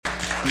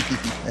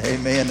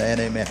Amen and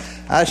amen.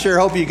 I sure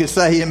hope you could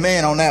say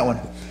amen on that one.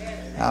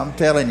 I'm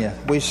telling you,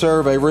 we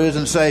serve a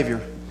risen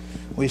Savior.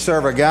 We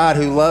serve a God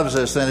who loves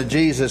us and a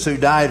Jesus who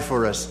died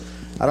for us.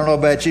 I don't know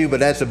about you, but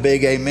that's a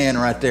big amen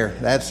right there.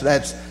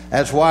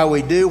 That's why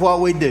we do what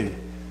we do.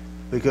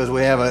 Because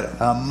we have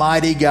a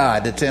mighty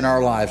God that's in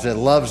our lives that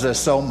loves us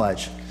so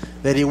much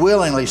that He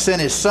willingly sent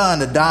His Son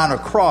to die on a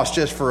cross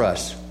just for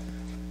us.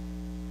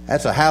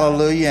 That's a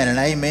hallelujah and an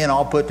amen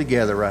all put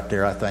together right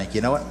there, I think.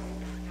 You know what?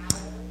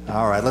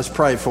 All right, let's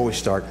pray before we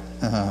start.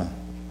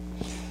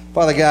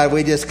 Father God,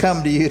 we just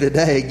come to you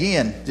today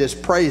again,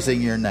 just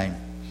praising your name.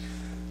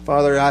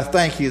 Father, I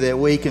thank you that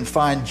we can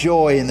find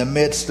joy in the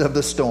midst of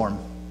the storm.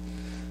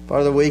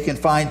 Father, we can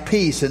find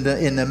peace in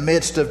the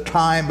midst of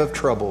time of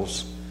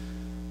troubles.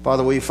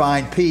 Father, we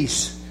find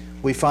peace.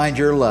 We find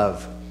your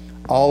love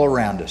all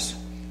around us.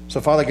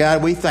 So, Father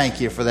God, we thank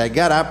you for that.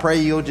 God, I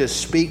pray you'll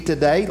just speak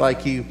today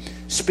like you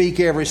speak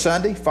every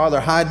Sunday. Father,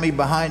 hide me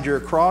behind your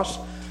cross.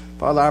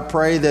 Father, I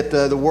pray that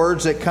the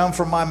words that come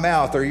from my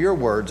mouth are your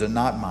words and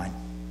not mine.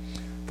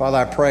 Father,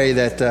 I pray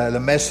that the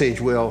message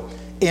will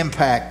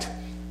impact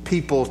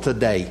people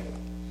today.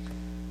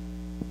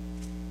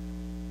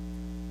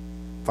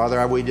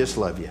 Father, we just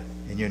love you.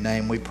 In your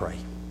name we pray.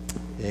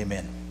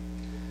 Amen.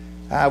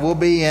 We'll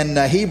be in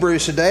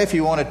Hebrews today if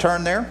you want to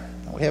turn there.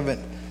 We haven't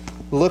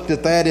looked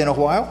at that in a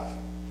while.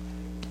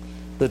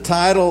 The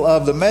title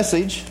of the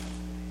message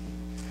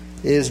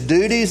is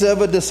Duties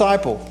of a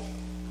Disciple.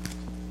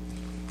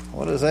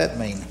 What does that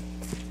mean?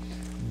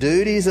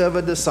 Duties of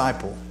a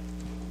disciple.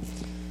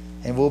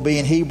 And we'll be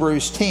in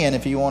Hebrews 10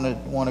 if you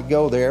want to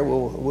go there.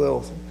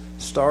 We'll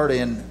start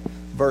in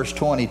verse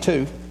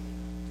 22.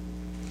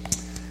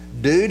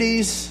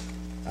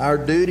 Our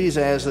duties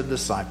as a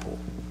disciple.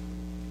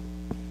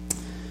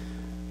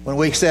 When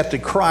we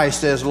accepted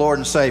Christ as Lord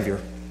and Savior,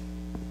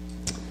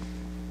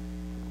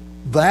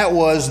 that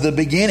was the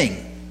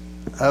beginning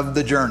of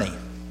the journey.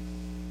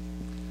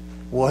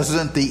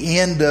 Wasn't the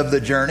end of the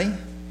journey.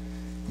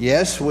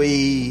 Yes,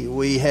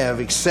 we have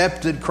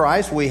accepted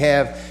Christ. We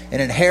have an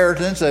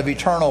inheritance of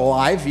eternal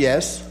life,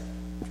 yes.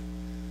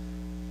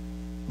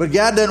 But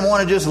God doesn't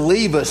want to just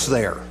leave us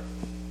there.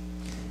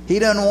 He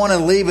doesn't want to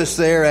leave us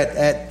there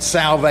at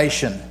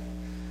salvation.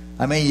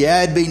 I mean,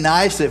 yeah, it'd be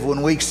nice if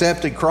when we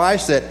accepted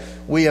Christ that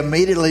we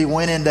immediately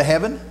went into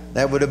heaven.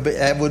 That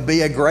would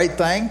be a great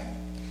thing.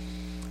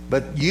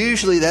 But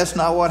usually that's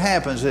not what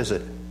happens, is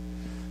it?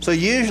 So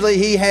usually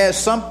He has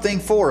something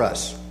for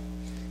us.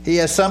 He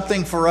has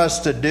something for us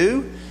to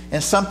do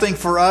and something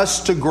for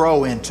us to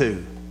grow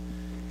into.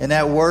 And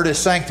that word is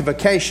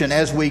sanctification,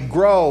 as we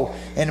grow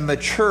and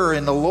mature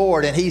in the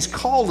Lord. And He's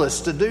called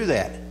us to do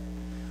that.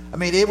 I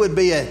mean, it would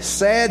be a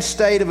sad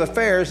state of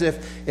affairs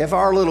if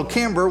our little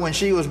Kimber, when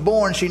she was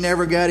born, she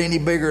never got any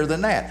bigger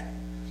than that.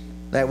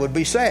 That would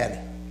be sad.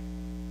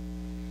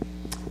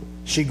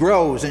 She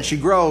grows and she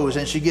grows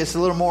and she gets a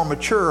little more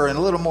mature and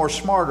a little more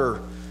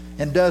smarter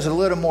and does a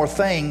little more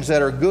things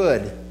that are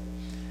good.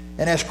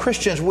 And as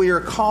Christians, we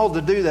are called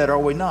to do that, are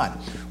we not?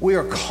 We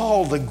are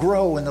called to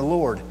grow in the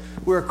Lord.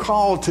 We are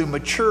called to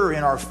mature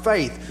in our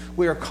faith.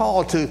 We are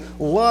called to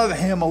love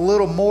Him a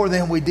little more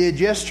than we did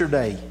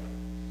yesterday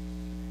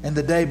and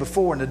the day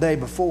before and the day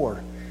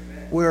before.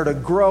 We are to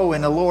grow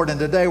in the Lord. And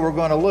today we're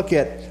going to look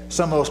at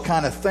some of those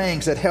kind of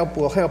things that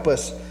will help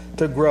us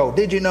to grow.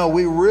 Did you know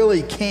we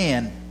really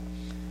can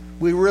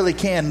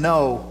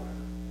know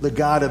the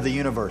God of the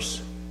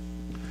universe?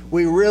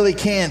 We really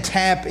can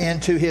tap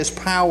into His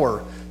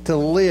power to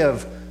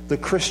live the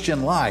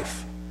Christian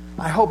life.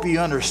 I hope you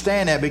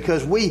understand that,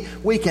 because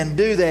we can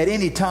do that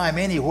anytime,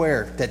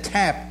 anywhere, to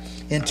tap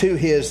into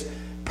His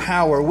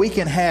power. We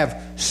can have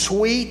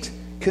sweet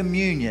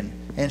communion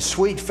and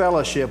sweet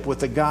fellowship with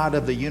the God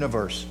of the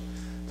universe.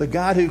 The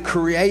God who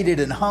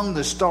created and hung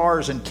the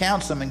stars and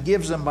counts them and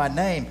gives them by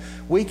name.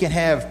 We can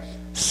have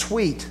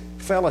sweet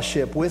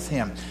fellowship with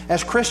Him.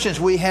 As Christians,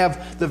 we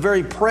have the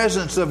very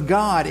presence of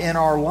God in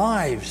our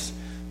lives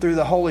through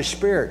the Holy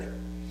Spirit.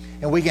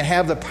 And we can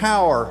have the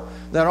power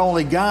that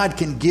only God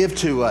can give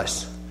to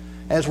us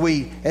as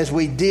we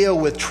deal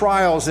with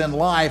trials in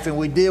life, and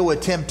we deal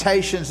with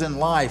temptations in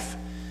life,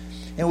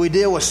 and we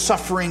deal with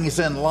sufferings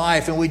in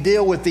life, and we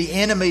deal with the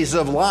enemies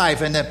of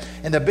life, and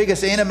the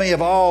biggest enemy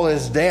of all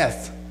is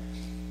death.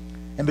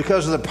 And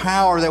because of the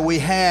power that we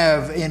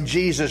have in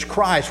Jesus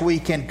Christ, we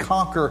can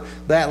conquer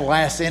that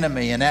last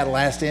enemy, and that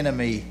last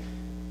enemy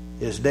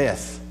is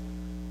death.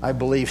 I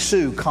believe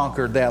Sue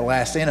conquered that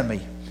last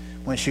enemy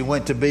when she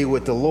went to be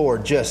with the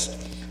Lord just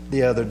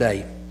the other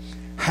day.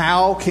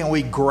 How can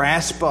we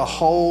grasp a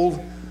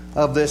hold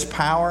of this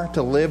power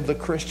to live the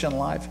Christian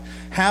life?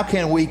 How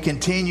can we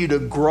continue to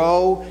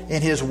grow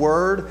in His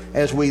Word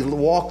as we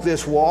walk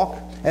this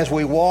walk, as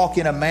we walk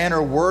in a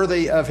manner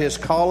worthy of His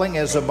calling,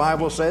 as the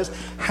Bible says?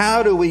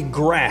 How do we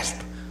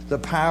grasp the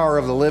power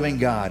of the living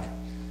God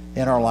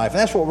in our life? And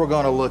that's what we're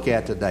going to look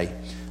at today.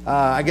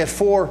 I guess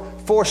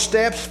four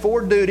steps,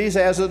 4 duties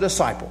as a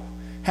disciple.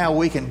 How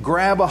we can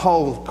grab a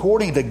hold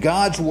according to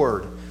God's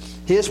Word,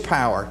 His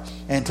power,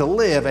 and to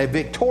live a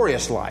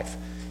victorious life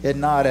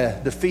and not a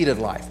defeated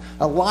life.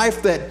 A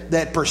life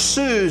that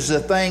pursues the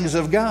things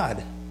of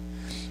God.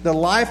 The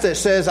life that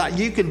says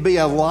you can be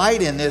a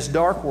light in this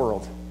dark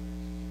world.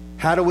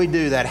 How do we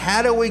do that?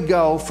 How do we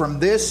go from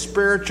this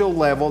spiritual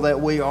level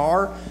that we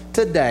are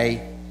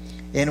today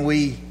and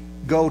we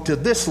go to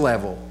this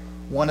level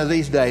one of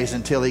these days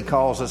until He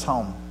calls us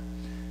home?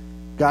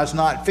 God's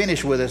not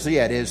finished with us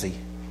yet, is He?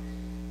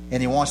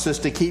 And He wants us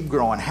to keep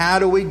growing. How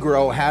do we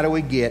grow? How do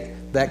we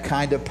get that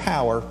kind of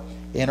power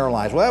in our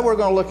lives? Well, we're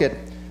going to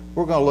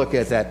look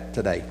at that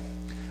today.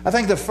 I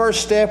think the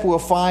first step we'll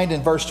find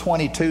in verse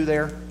 22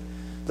 there.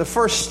 The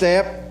first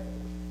step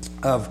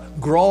of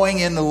growing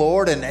in the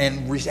Lord and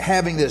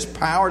having this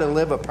power to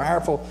live a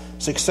powerful,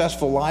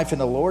 successful life in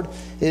the Lord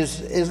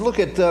is look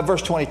at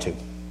verse 22.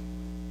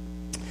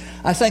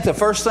 I think the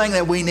first thing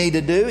that we need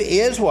to do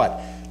is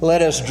what?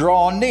 Let us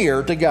draw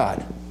near to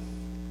God.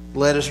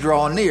 Let us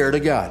draw near to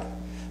God.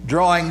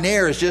 Drawing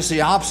near is just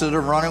the opposite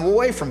of running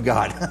away from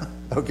God.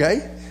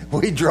 Okay?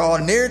 We draw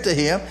near to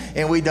Him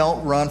and we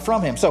don't run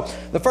from Him. So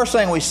the first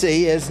thing we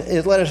see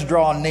is let us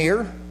draw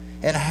near.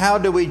 And how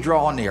do we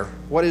draw near?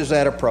 What is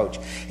that approach?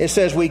 It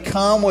says we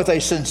come with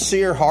a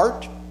sincere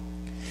heart,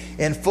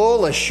 in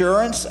full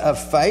assurance of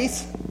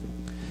faith,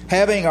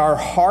 having our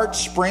hearts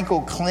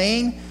sprinkled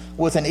clean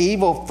from an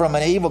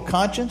evil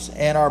conscience,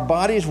 and our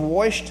bodies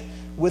washed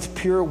with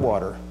pure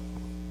water.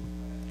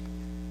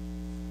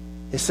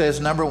 It says,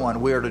 number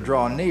one, we are to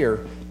draw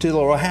near to the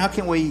Lord. How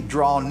can we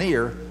draw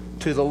near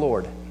to the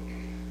Lord?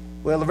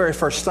 Well, the very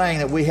first thing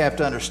that we have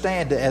to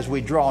understand as we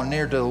draw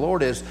near to the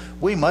Lord is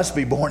we must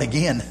be born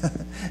again.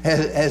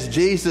 As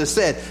Jesus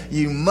said,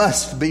 you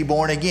must be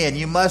born again.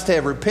 You must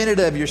have repented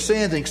of your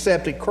sins and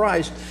accepted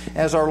Christ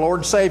as our Lord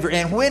and Savior.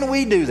 And when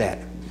we do that,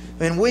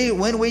 when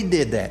we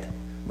did that,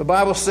 the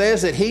Bible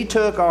says that He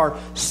took our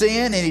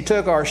sin and He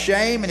took our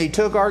shame and He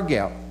took our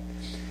guilt.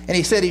 And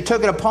He said He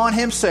took it upon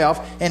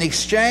Himself. In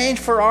exchange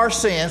for our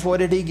sins, what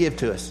did He give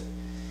to us?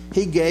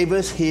 He gave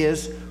us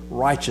His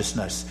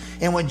righteousness.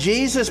 And when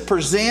Jesus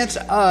presents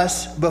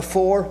us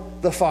before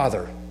the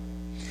Father,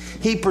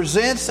 He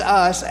presents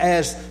us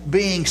as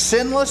being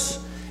sinless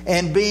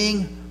and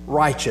being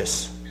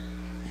righteous.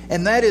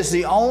 And that is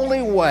the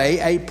only way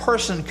a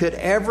person could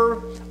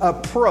ever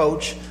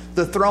approach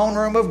the throne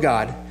room of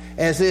God,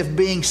 as if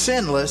being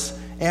sinless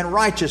and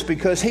righteous,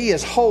 because He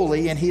is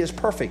holy and He is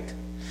perfect.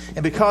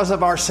 And because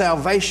of our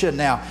salvation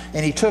now,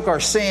 and He took our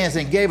sins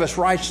and gave us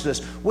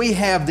righteousness, we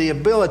have the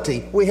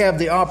ability, we have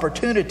the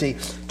opportunity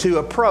to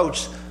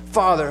approach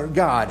Father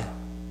God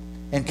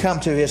and come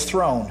to His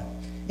throne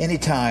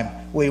anytime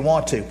we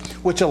want to,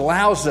 which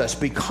allows us,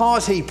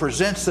 because He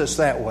presents us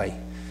that way,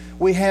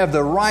 we have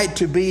the right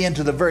to be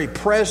into the very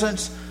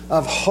presence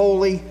of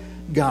holy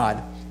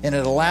God. And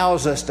it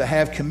allows us to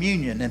have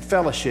communion and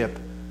fellowship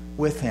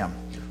with Him.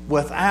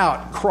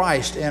 Without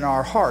Christ in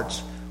our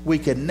hearts, we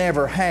could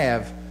never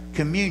have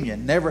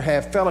communion, never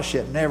have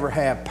fellowship, never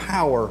have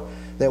power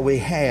that we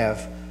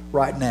have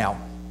right now.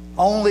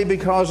 Only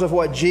because of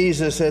what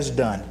Jesus has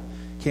done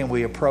can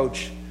we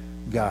approach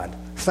God.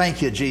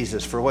 Thank you,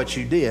 Jesus, for what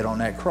you did on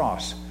that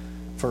cross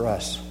for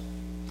us.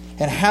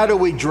 And how do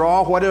we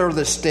draw? What are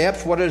the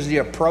steps? What are the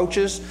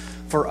approaches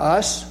for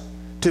us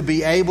to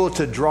be able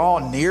to draw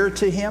near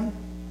to Him?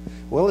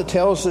 Well, it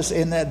tells us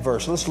in that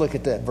verse. Let's look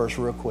at that verse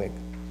real quick.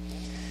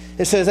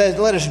 It says,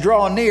 let us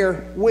draw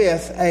near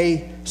with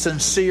a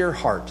sincere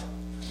heart.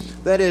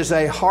 That is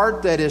a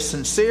heart that is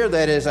sincere.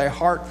 That is a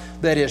heart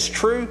that is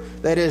true.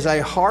 That is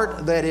a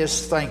heart that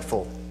is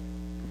thankful.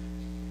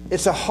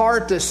 It's a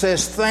heart that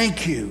says,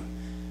 thank you.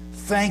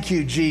 Thank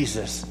you,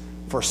 Jesus,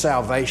 for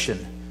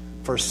salvation,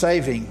 for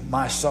saving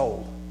my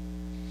soul.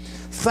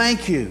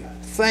 Thank you.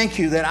 Thank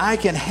you that I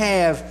can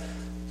have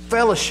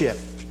fellowship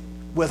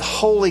with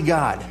holy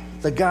God,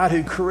 the God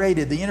who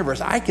created the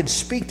universe. I can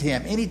speak to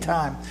Him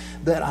anytime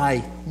that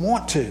I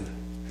want to.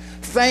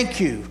 Thank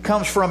you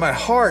comes from a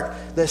heart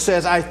that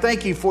says, I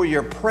thank you for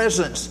your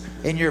presence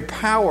and your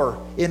power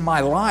in my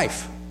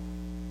life.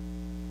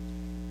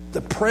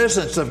 The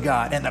presence of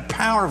God and the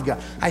power of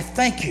God. I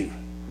thank you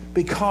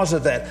because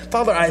of that.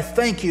 Father, I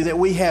thank you that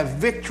we have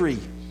victory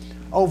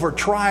over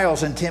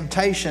trials and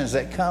temptations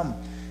that come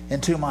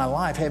into my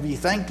life. Have you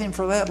thanked Him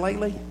for that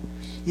lately?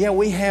 Yeah,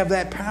 we have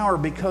that power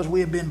because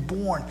we have been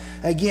born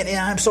again. And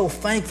I'm so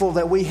thankful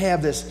that we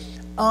have this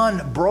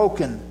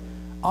unbroken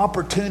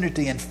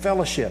opportunity and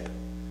fellowship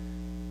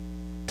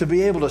to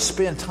be able to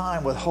spend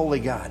time with holy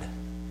God.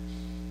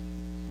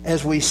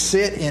 As we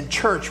sit in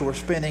church, we're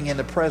spending in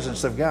the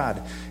presence of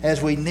God.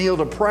 As we kneel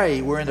to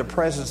pray, we're in the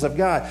presence of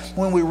God.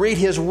 When we read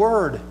His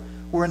Word,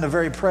 we're in the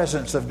very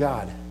presence of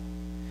God.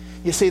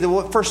 You see,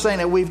 the first thing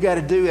that we've got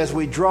to do as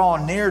we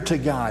draw near to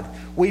God,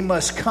 we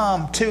must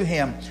come to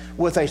Him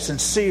with a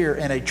sincere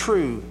and a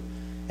true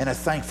and a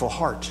thankful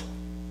heart.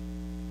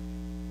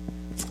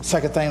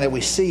 Second thing that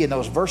we see in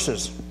those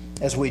verses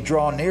as we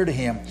draw near to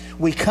Him,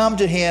 we come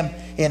to Him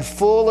in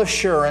full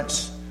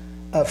assurance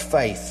of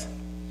faith.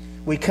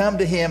 We come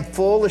to Him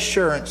full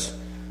assurance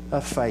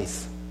of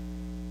faith.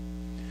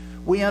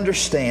 We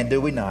understand,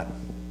 do we not,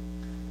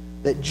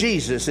 that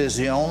Jesus is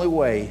the only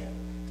way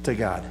to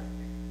God.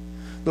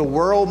 The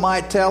world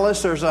might tell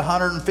us there's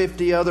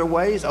 150 other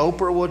ways.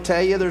 Oprah will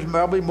tell you there's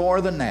probably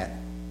more than that.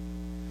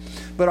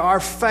 But our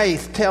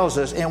faith tells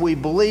us, and we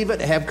believe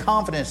it, have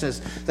confidence in,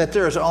 that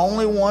there is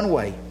only one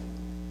way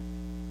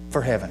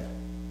for heaven.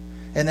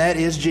 And that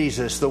is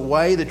Jesus, the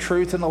way, the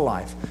truth, and the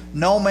life.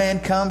 No man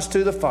comes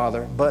to the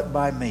Father but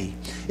by me.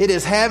 It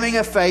is having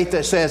a faith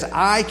that says,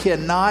 I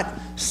cannot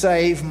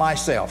save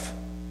myself.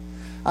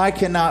 I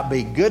cannot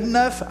be good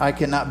enough. I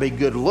cannot be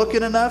good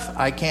looking enough.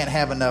 I can't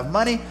have enough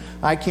money.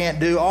 I can't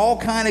do all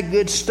kind of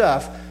good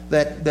stuff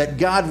that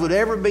God would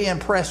ever be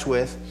impressed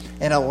with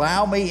and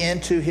allow me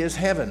into His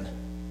heaven.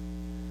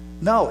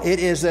 No, it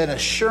is an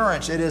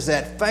assurance. It is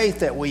that faith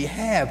that we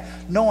have,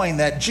 knowing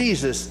that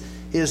Jesus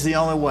is the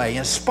only way,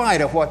 in spite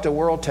of what the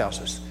world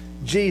tells us.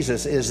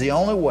 Jesus is the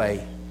only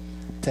way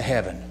to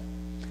heaven.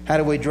 How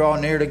do we draw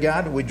near to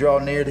God? We draw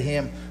near to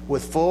Him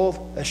with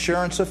full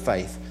assurance of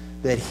faith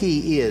that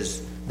He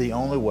is the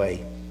only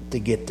way to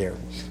get there.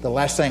 The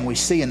last thing we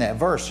see in that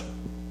verse,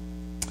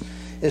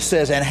 it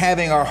says, and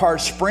having our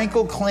hearts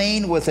sprinkled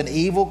clean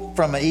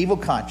from an evil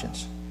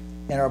conscience,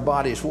 and our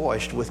bodies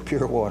washed with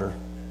pure water.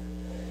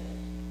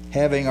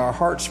 Having our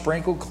hearts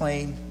sprinkled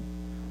clean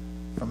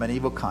from an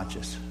evil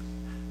conscience.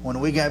 When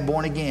we got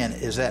born again,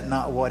 is that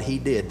not what He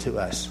did to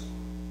us?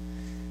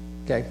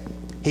 Okay?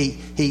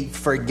 He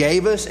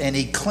forgave us and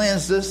He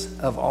cleansed us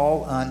of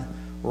all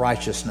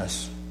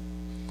unrighteousness.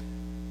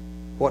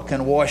 What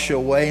can wash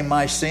away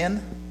my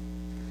sin?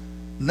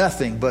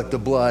 Nothing but the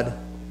blood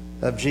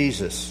of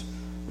Jesus.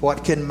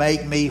 What can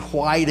make me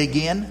white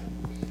again?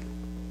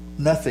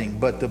 Nothing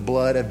but the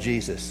blood of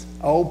Jesus.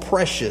 Oh,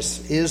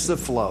 precious is the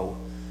flow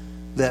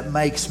that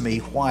makes me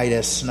white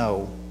as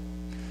snow.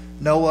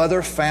 No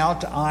other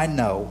fount I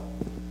know.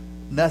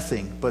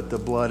 Nothing but the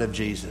blood of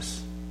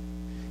Jesus.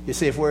 You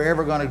see, if we're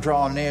ever going to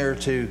draw near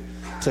to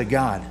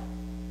God,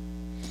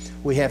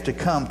 we have to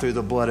come through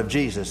the blood of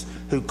Jesus,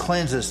 who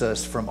cleanses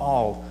us from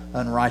all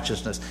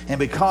unrighteousness. And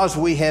because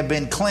we have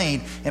been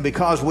cleaned, and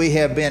because we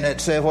have been, what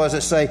does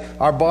it say?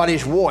 Our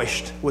bodies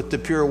washed with the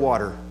pure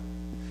water.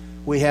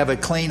 We have a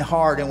clean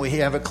heart and we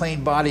have a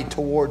clean body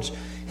towards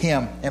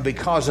Him. And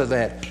because of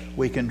that,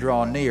 we can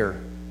draw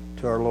near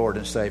to our Lord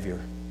and Savior.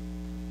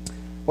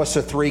 What's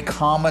the three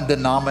common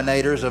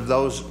denominators of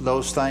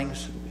those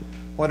things?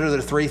 What are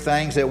the three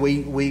things that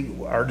we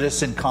are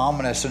just in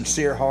common? A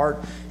sincere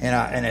heart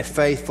and a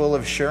faith full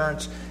of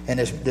assurance and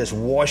this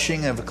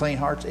washing of a clean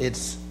heart.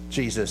 It's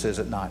Jesus, is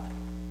it not?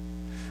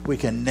 We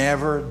can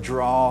never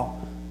draw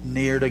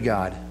near to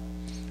God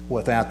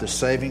without the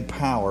saving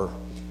power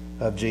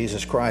of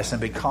Jesus Christ. And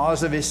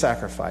because of His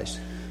sacrifice,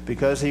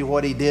 because of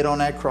what He did on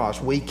that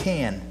cross, we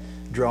can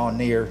draw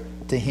near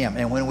to Him.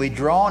 And when we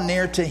draw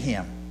near to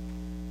Him,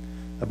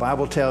 the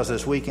Bible tells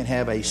us we can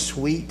have a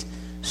sweet,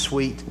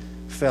 sweet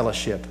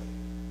fellowship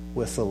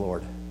with the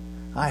Lord.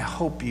 I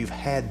hope you've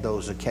had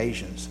those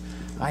occasions.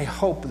 I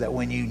hope that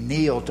when you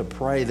kneel to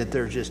pray that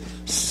there's just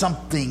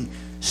something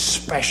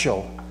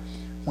special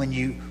when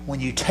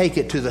you take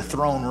it to the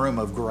throne room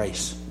of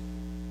grace,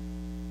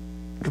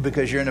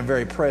 because you're in the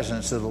very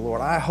presence of the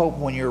Lord. I hope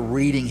when you're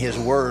reading His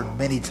Word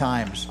many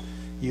times,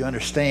 you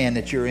understand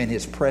that you're in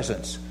His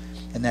presence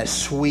and that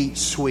sweet,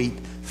 sweet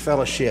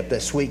fellowship,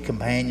 that sweet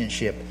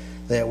companionship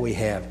that we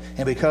have.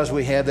 And because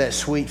we have that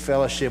sweet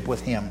fellowship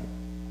with Him,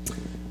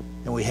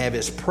 and we have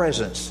His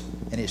presence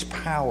and His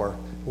power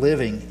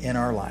living in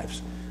our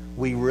lives,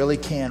 we really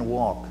can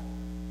walk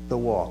the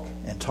walk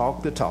and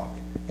talk the talk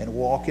and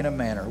walk in a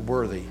manner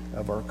worthy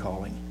of our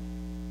calling.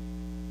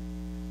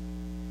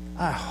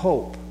 I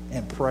hope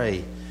and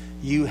pray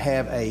you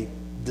have a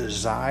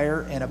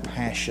desire and a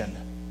passion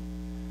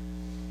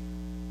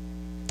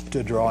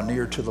to draw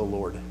near to the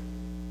Lord.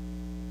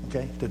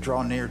 Okay? To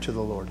draw near to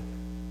the Lord.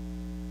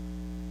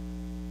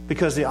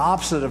 Because the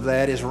opposite of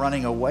that is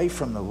running away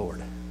from the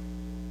Lord.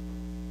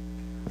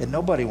 And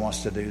nobody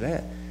wants to do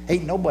that.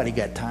 Ain't nobody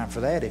got time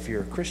for that if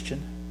you're a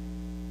Christian.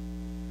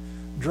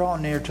 Draw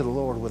near to the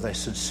Lord with a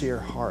sincere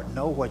heart.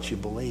 Know what you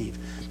believe,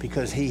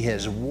 because He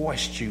has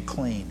washed you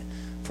clean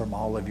from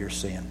all of your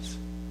sins.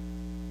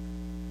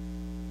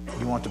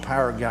 You want the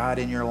power of God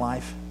in your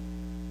life?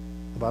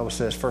 The Bible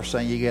says first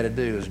thing you got to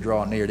do is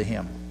draw near to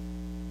Him,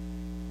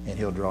 and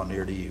He'll draw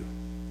near to you.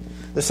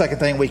 The second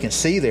thing we can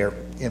see there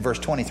in verse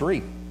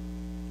 23,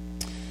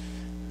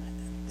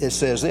 it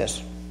says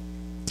this: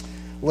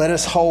 let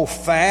us hold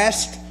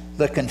fast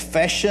the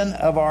confession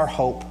of our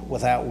hope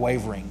without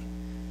wavering,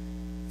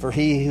 for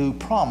He who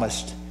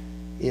promised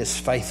is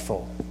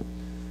faithful.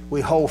 We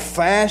hold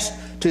fast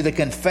to the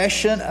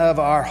confession of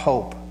our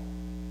hope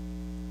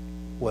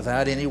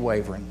without any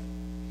wavering,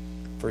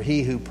 for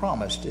He who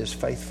promised is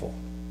faithful.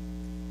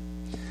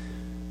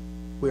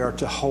 We are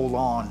to hold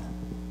on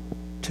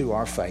to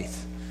our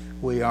faith.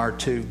 We are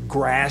to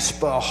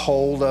grasp a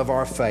hold of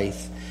our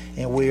faith,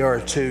 and we are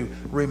to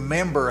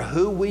remember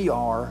who we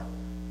are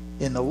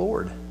in the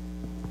Lord.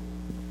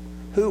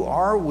 Who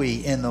are we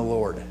in the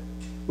Lord?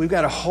 We've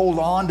got to hold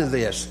on to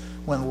this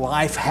when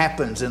life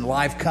happens and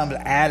life comes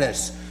at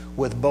us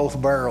with both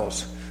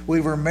barrels. We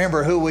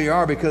remember who we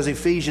are because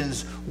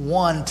Ephesians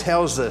 1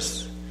 tells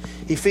us.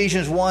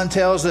 Ephesians 1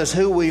 tells us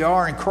who we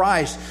are in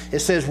Christ. It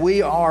says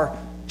we are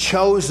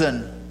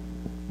chosen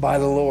by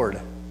the Lord.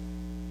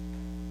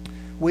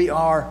 We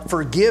are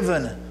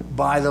forgiven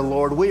by the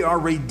Lord. We are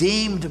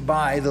redeemed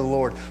by the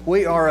Lord.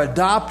 We are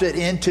adopted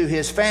into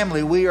His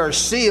family. We are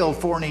sealed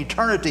for an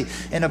eternity.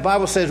 And the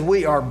Bible says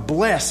we are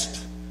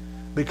blessed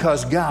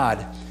because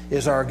God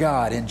is our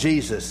God and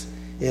Jesus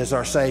is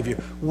our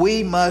Savior.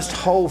 We must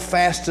hold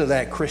fast to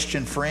that,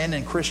 Christian friend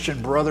and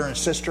Christian brother and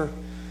sister,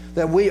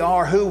 that we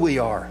are who we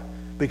are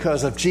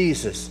because of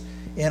Jesus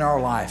in our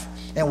life.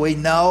 And we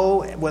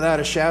know without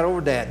a shadow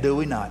of a doubt, do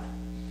we not,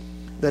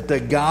 that the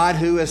God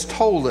who has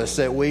told us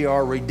that we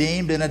are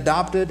redeemed and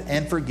adopted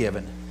and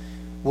forgiven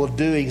will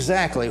do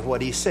exactly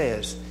what He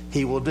says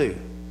He will do.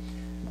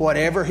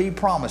 Whatever He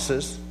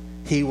promises,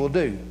 He will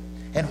do.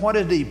 And what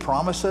did He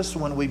promise us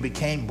when we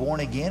became born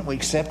again? We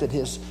accepted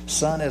His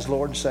Son as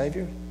Lord and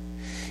Savior.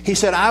 He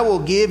said, I will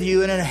give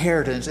you an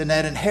inheritance, and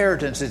that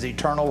inheritance is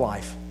eternal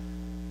life.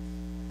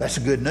 That's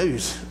good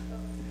news.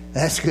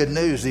 That's good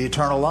news, the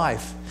eternal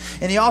life.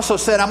 And He also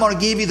said, I'm going to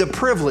give you the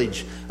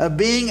privilege of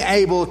being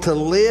able to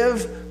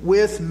live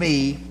with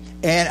me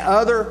and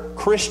other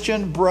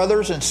Christian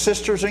brothers and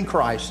sisters in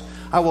Christ.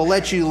 I will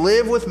let you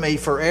live with me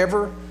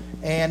forever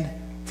and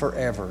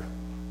forever.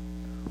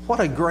 What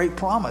a great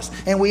promise.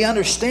 And we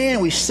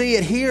understand, we see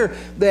it here,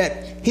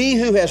 that He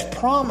who has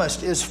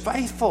promised is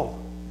faithful.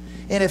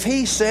 And if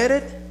He said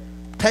it,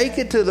 take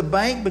it to the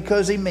bank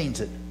because He means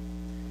it.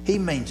 He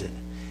means it.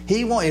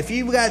 If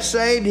you got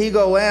saved, He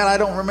go, well, I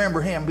don't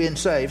remember Him being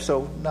saved.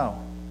 So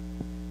no.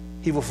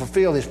 He will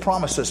fulfill His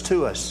promises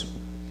to us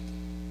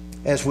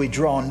as we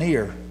draw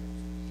near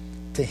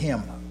to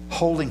Him.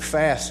 Holding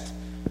fast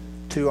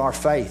to our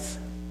faith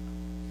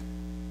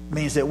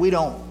means that we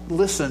don't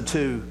listen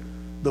to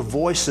the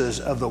voices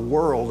of the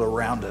world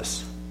around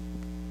us.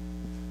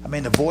 I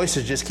mean, the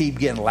voices just keep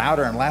getting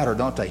louder and louder,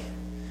 don't they?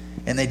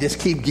 And they just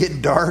keep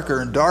getting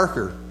darker and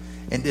darker.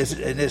 And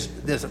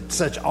there's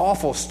such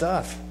awful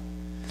stuff.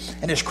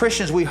 And as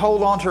Christians, we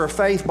hold on to our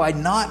faith by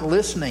not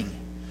listening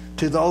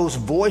to those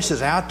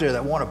voices out there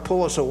that want to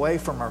pull us away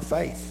from our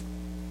faith.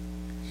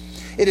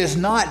 It is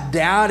not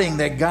doubting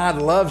that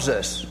God loves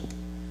us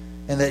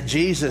and that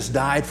Jesus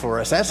died for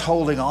us. That's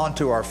holding on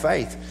to our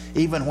faith,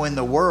 even when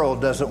the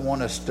world doesn't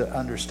want us to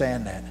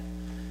understand that.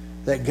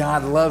 That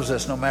God loves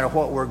us no matter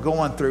what we're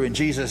going through, and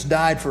Jesus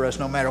died for us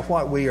no matter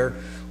what we are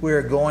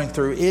going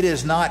through. It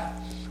is not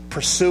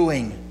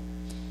pursuing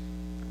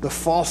the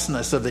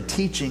falseness of the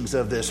teachings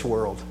of this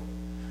world.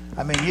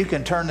 I mean, you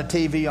can turn the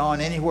TV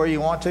on anywhere you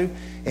want to,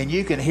 and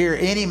you can hear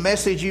any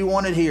message you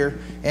want to hear,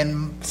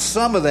 and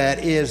some of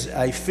that is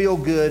a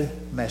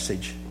feel-good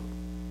message.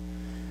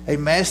 A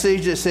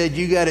message that said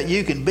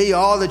you can be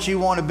all that you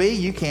want to be,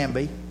 you can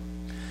be.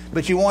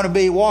 But you want to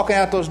be walking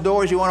out those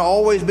doors, you want to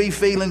always be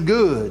feeling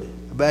good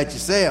about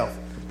yourself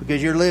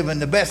because you're living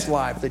the best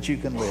life that you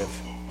can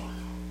live.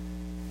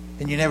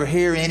 And you never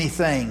hear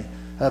anything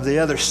of the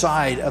other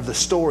side of the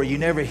story. You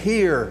never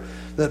hear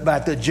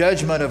about the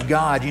judgment of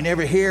God. You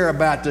never hear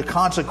about the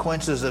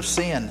consequences of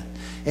sin.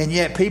 And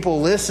yet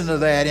people listen to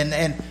that,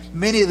 and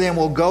many of them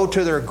will go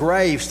to their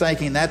graves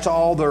thinking that's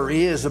all there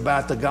is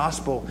about the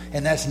gospel,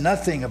 and that's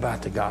nothing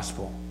about the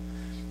gospel.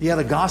 Yeah,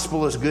 the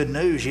gospel is good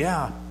news,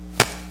 yeah.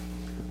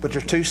 But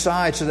there are two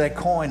sides to that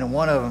coin, and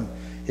one of them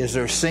is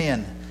there's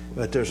sin,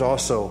 but there's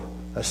also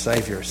a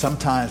Savior.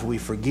 Sometimes we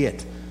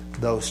forget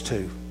those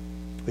two.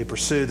 We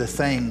pursue the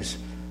things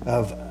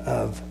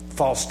of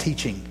false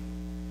teaching.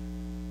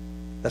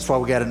 That's why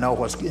we got to know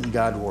what's in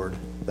God's Word.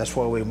 That's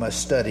why we must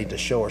study to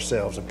show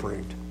ourselves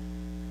approved.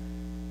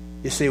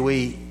 You see,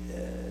 we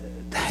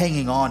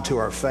hanging on to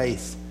our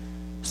faith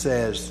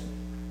says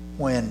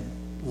when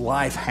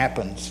life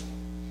happens,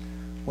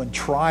 when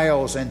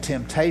trials and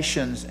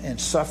temptations and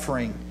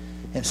suffering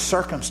and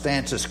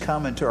circumstances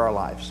come into our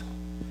lives,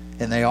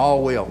 and they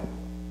all will,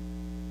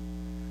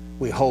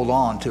 we hold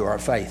on to our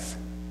faith.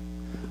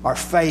 Our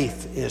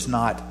faith is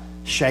not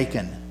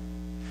shaken.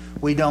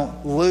 We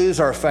don't lose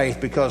our faith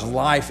because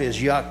life is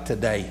yuck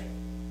today.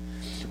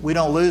 We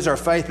don't lose our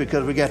faith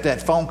because we got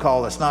that phone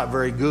call that's not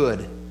very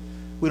good.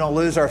 We don't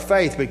lose our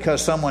faith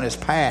because someone has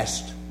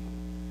passed.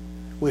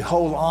 We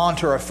hold on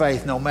to our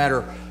faith no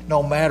matter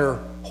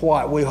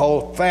what. We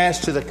hold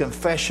fast to the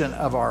confession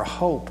of our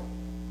hope.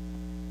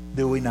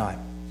 Do we not?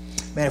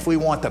 Man, if we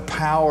want the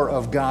power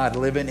of God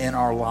living in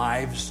our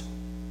lives,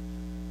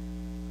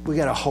 we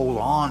got to hold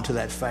on to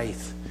that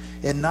faith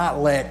and not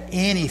let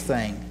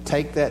anything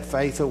take that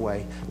faith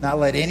away. Not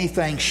let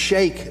anything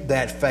shake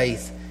that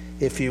faith,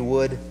 if you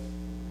would.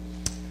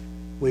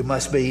 We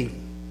must be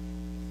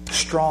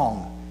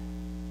strong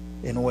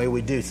in the way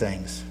we do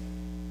things.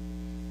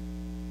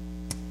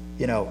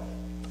 You know,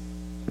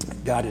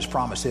 God has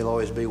promised He'll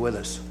always be with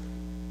us.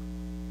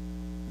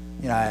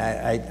 You know,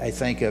 I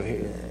think of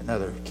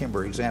another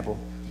Kimber example,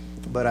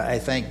 but I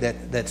think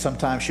that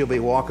sometimes she'll be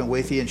walking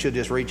with you and she'll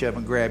just reach up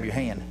and grab your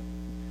hand.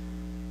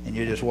 And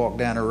you just walk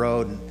down the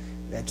road, and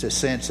that's a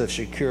sense of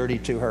security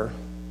to her.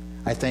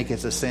 I think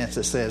it's a sense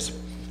that says,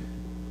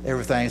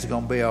 everything's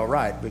going to be all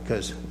right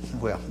because,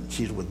 well,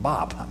 she's with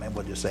Bob. I mean,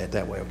 we'll just say it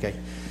that way, okay?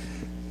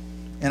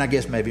 And I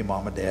guess maybe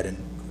mom and dad, and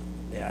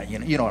yeah,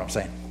 you know what I'm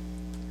saying.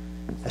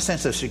 A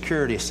sense of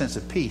security, a sense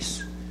of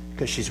peace,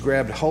 because she's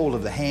grabbed hold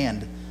of the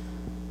hand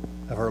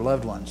of her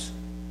loved ones.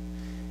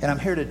 And I'm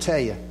here to tell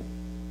you,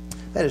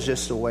 that is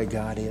just the way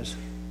God is.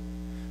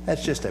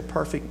 That's just a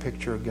perfect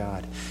picture of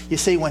God. You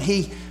see, when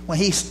he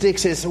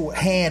sticks his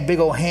hand, big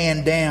old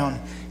hand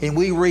down, and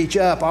we reach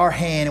up our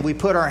hand and we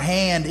put our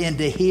hand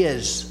into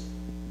his,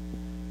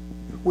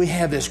 we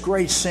have this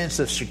great sense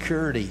of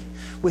security.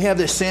 We have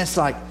this sense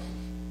like,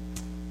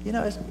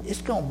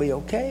 it's going to be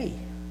okay.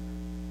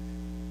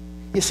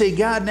 You see,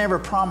 God never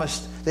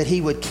promised that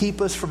he would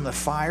keep us from the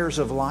fires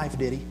of life,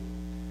 did he?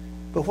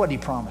 But what did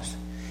he promise?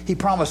 He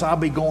promised, I'll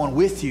be going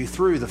with you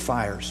through the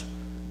fires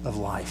of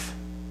life.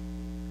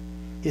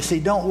 You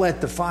see, don't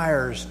let the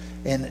fires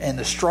and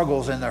the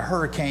struggles and the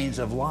hurricanes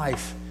of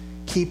life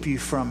keep you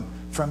from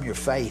your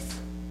faith.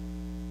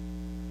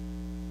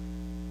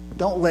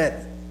 Don't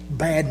let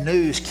bad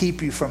news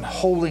keep you from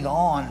holding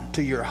on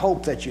to your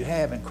hope that you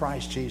have in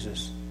Christ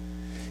Jesus.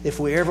 If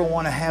we ever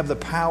want to have the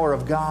power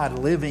of God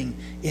living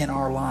in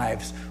our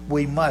lives,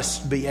 we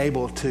must be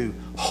able to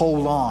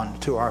hold on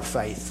to our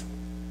faith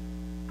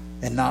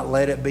and not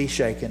let it be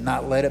shaken,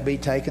 not let it be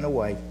taken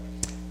away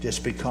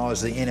just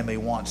because the enemy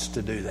wants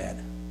to do that.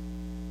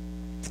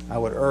 I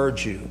would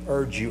urge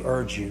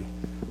you,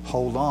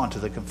 hold on to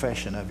the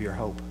confession of your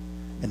hope.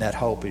 And that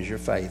hope is your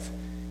faith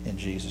in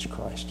Jesus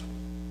Christ.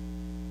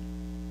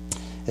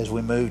 As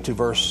we move to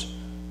verse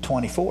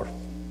 24,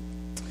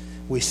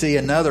 we see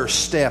another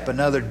step,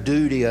 another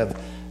duty of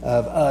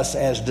us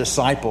as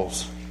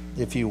disciples,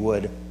 if you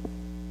would.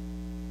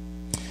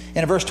 And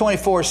in verse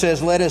 24 it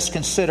says, let us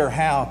consider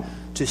how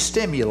to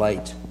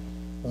stimulate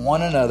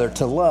one another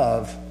to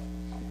love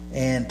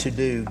and to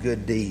do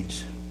good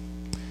deeds.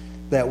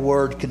 That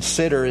word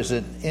consider is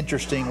an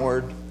interesting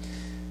word.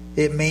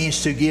 It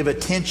means to give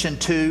attention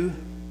to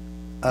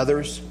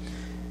others.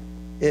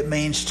 It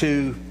means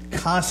to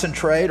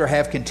concentrate or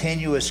have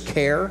continuous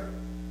care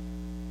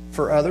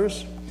for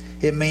others.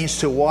 It means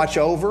to watch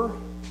over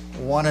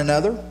one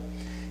another.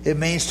 It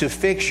means to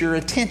fix your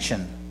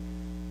attention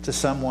to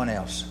someone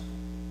else.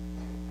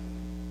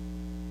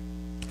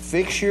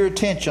 Fix your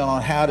attention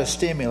on how to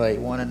stimulate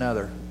one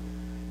another.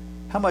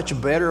 How much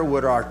better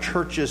would our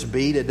churches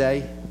be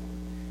today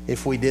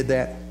if we did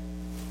that?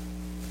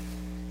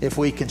 If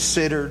we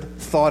considered,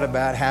 thought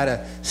about how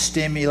to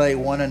stimulate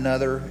one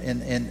another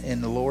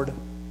in the Lord?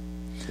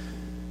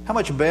 How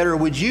much better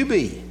would you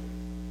be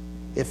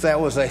if that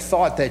was a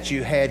thought that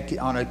you had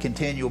on a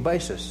continual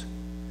basis?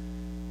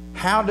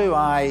 How do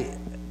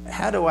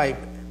I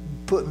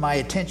put my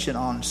attention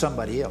on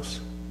somebody else?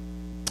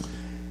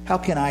 How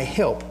can I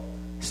help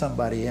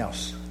somebody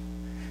else?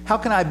 How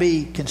can I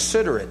be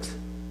considerate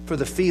for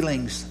the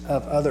feelings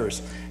of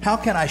others? How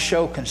can I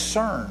show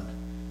concern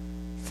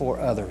for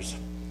others?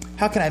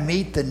 How can I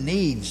meet the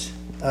needs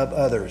of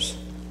others?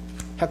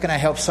 How can I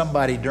help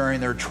somebody during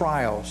their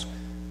trials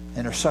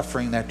and their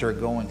suffering that they're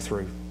going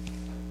through?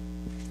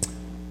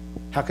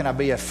 How can I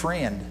be a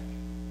friend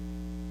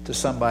to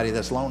somebody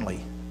that's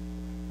lonely,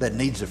 that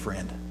needs a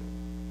friend?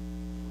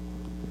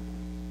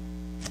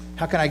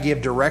 How can I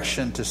give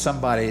direction to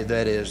somebody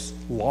that is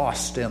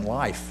lost in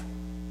life?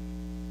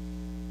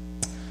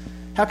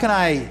 How can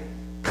I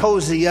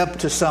cozy up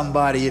to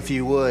somebody, if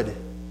you would,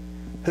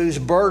 whose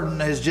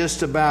burden is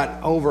just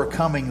about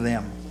overcoming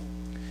them?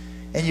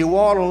 And you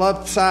waddle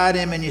up beside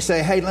him and you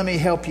say, hey, let me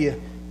help you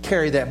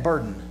carry that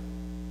burden.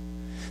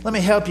 Let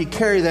me help you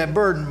carry that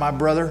burden, my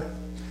brother,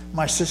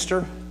 my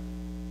sister.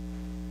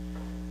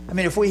 I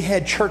mean, if we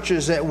had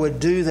churches that would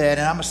do that,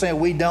 and I'm not saying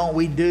we don't,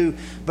 we do,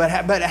 but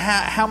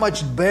how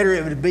much better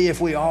it would be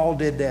if we all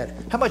did that?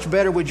 How much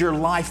better would your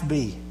life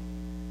be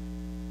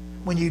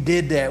when you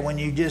did that, when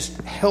you just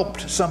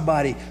helped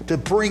somebody to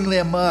bring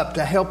them up,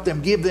 to help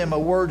them, give them a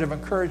word of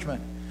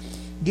encouragement,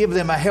 give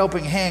them a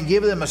helping hand,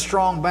 give them a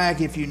strong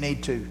back if you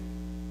need to.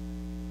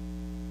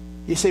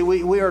 You see,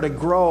 we are to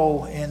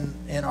grow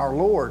in our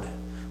Lord.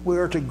 We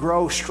are to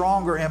grow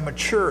stronger and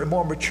mature,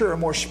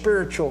 more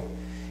spiritual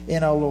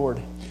in our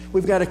Lord.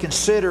 We've got to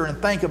consider and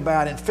think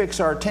about and fix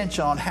our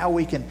attention on how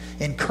we can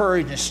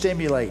encourage and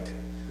stimulate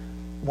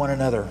one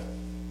another.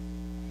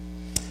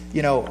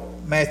 You know,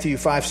 Matthew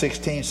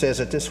 5:16 says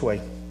it this way: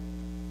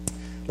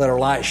 let our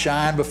light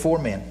shine before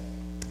men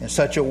in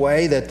such a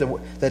way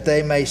that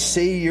they may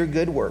see your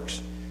good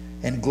works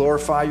and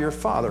glorify your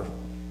Father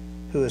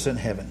who is in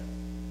heaven.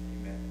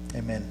 Amen.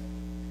 Amen.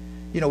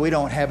 You know, we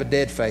don't have a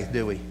dead faith,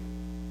 do we?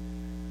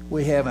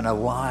 We have an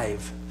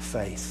alive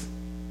faith.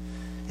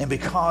 And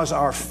because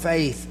our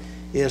faith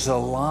is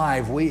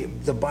alive,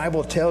 the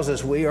Bible tells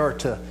us we are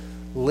to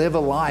live a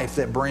life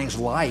that brings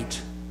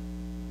light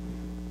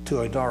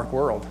to a dark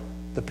world,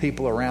 the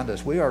people around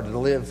us. We are to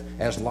live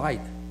as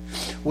light.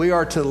 We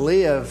are to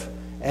live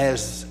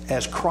as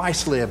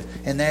Christ lived,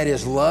 and that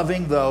is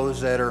loving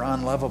those that are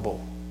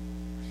unlovable.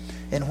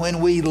 And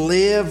when we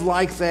live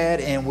like that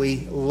and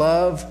we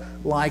love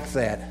like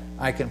that,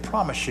 I can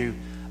promise you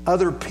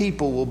other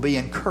people will be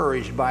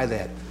encouraged by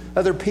that.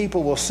 Other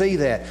people will see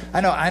that.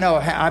 I know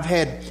I've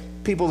had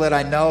people that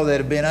I know that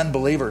have been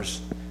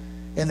unbelievers,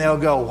 and they'll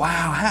go,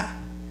 wow,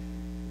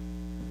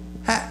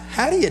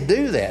 how do you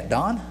do that,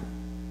 Don?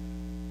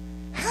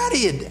 How do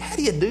you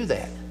do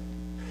that?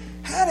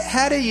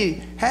 How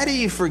do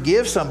you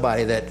forgive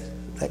somebody that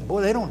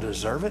boy, they don't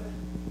deserve it?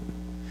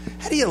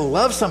 How do you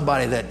love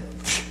somebody that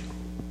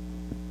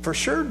for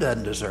sure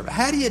doesn't deserve it?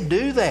 How do you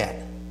do that?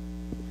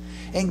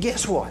 And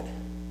guess what?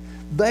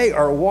 They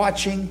are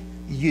watching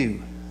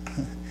you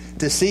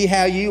to see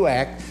how you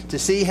act, to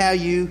see how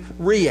you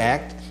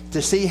react,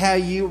 to see how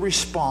you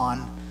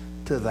respond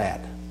to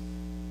that.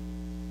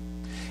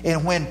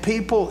 And when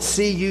people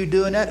see you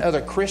doing that,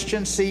 other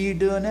Christians see you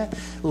doing that,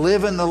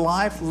 living the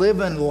life,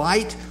 living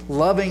light,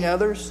 loving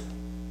others,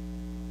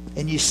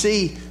 and you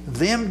see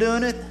them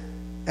doing it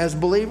as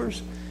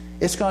believers,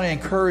 it's going to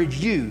encourage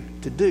you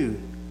to do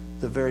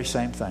the very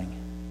same thing.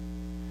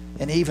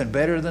 And even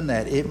better than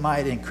that, it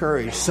might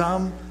encourage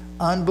some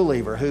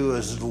unbeliever who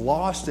is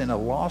lost in a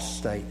lost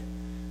state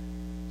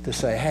to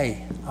say,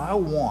 hey, I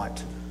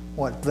want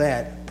what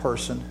that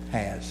person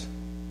has.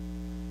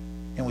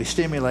 And we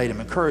stimulate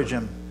them, encourage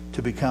them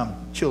to become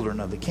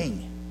children of the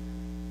King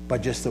by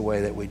just the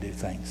way that we do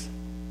things.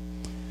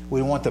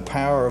 We want the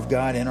power of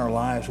God in our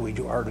lives. We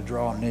are to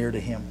draw near to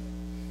Him.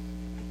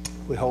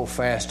 We hold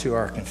fast to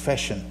our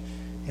confession,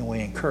 and we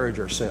encourage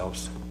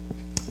ourselves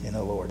in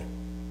the Lord.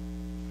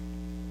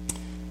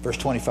 Verse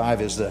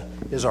 25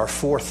 is our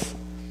fourth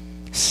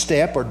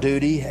step or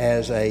duty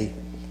as a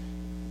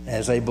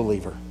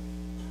believer.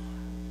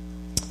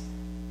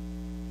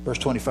 Verse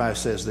 25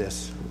 says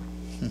this: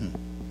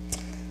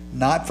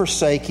 not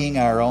forsaking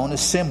our own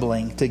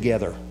assembling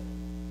together,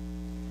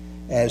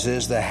 as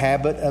is the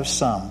habit of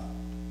some,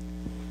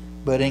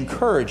 but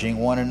encouraging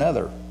one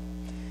another,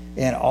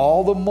 and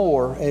all the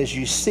more as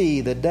you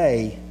see the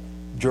day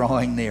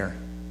drawing near.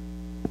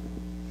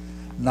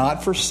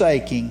 Not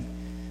forsaking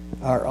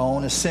our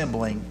own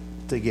assembling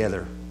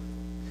together.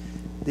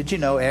 Did you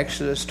know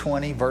Exodus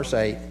 20 verse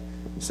 8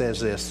 says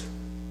this: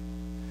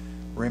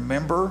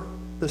 remember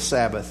the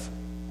Sabbath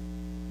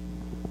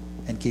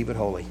and keep it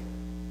holy.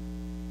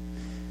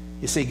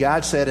 You see,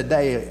 God set a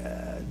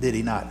day, did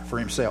He not, for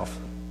Himself?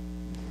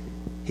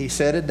 He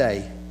set a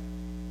day.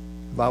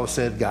 The Bible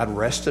said God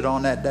rested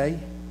on that day.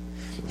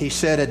 He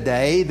set a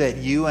day that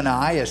you and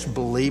I as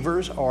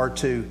believers are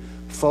to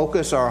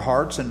focus our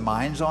hearts and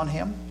minds on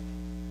Him.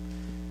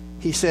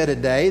 He set a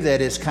day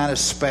that is kind of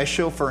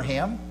special for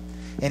Him,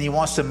 and He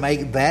wants to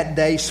make that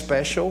day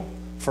special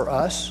for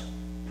us.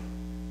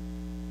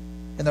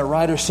 And the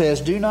writer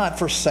says, do not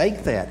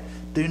forsake that.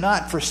 Do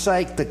not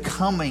forsake the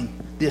coming,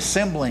 the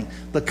assembling,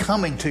 the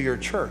coming to your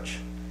church,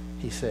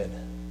 he said.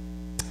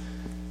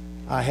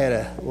 I had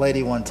a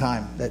lady one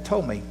time that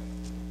told me,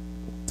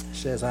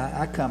 says,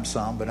 I come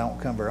some, but I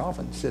don't come very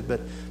often. She said, but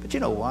you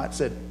know what?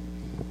 Said,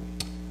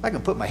 I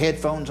can put my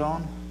headphones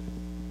on.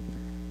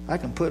 I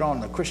can put on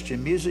the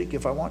Christian music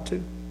if I want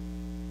to.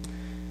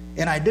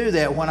 And I do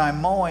that when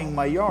I'm mowing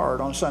my yard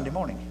on Sunday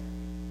morning,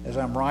 as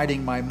I'm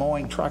riding my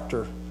mowing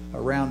tractor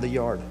around the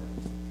yard.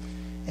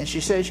 And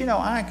she says, you know,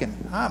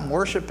 I'm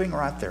worshiping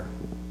right there.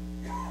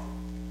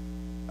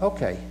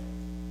 Okay,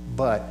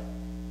 but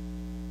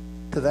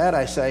to that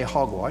I say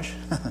hogwash.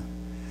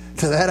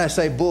 To that I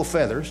say bull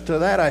feathers. To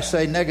that I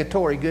say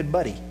negatory, good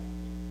buddy.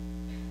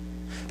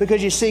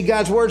 Because you see,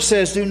 God's Word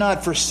says, do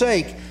not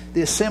forsake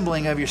the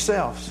assembling of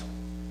yourselves.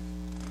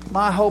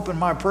 My hope and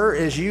my prayer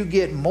is you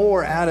get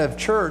more out of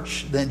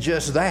church than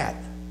just that.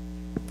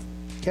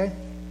 Okay?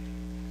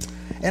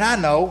 And I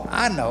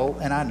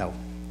know.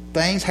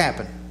 Things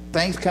happen.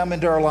 Things come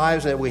into our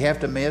lives that we have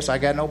to miss. I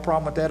got no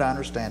problem with that. I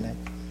understand that.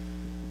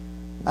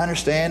 I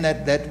understand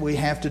that we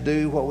have to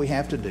do what we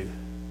have to do.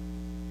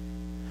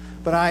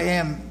 But I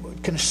am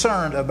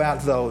concerned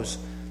about those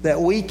that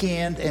week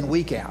in and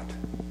week out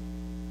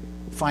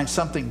find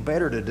something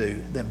better to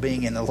do than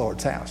being in the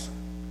Lord's house.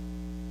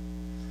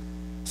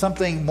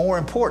 Something more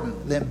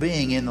important than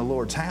being in the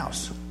Lord's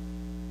house.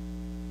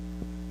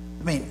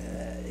 I mean,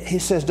 he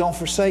says, don't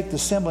forsake the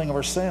assembling of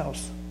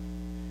ourselves.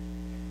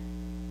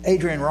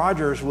 Adrian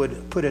Rogers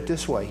would put it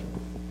this way.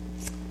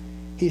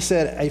 He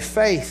said, a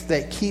faith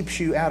that keeps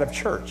you out of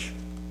church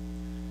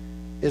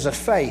is a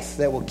faith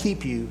that will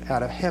keep you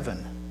out of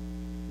heaven.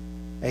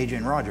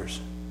 Adrian Rogers.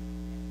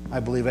 I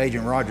believe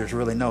Adrian Rogers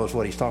really knows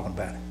what he's talking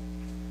about.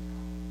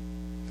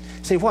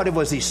 See, what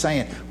was he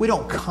saying? We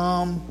don't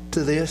come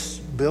to this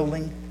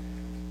building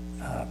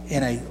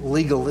in a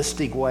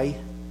legalistic way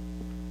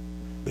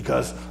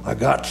because I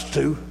got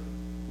to.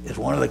 It's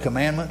one of the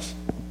commandments.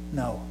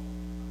 No.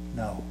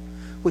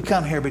 We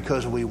come here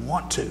because we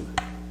want to.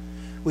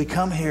 We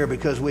come here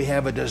because we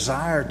have a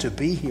desire to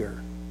be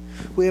here.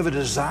 We have a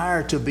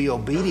desire to be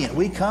obedient.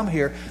 We come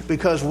here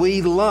because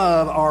we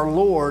love our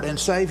Lord and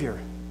Savior.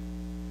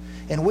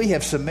 And we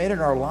have submitted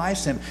our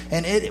lives to Him.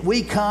 And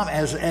we come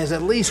as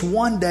at least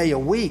one day a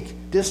week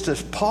just to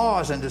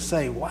pause and to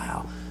say,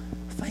 wow,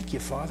 thank you,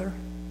 Father.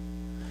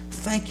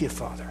 Thank you,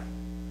 Father,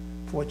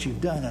 for what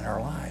you've done in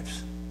our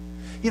lives.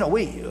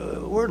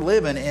 we're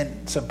living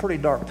in some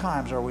pretty dark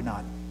times, are we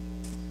not?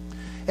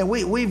 And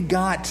we've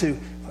got to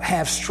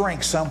have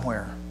strength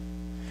somewhere.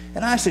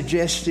 And I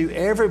suggest to you,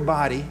 every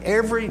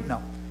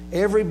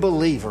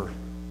believer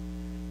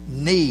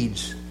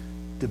needs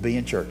to be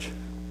in church.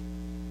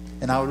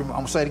 And I'm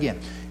going to say it again.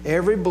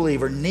 Every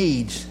believer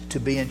needs to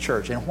be in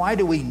church. And why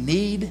do we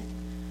need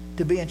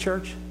to be in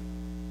church?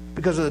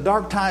 Because of the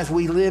dark times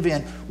we live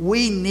in,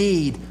 we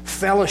need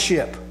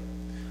fellowship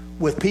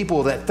with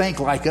people that think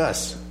like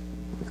us,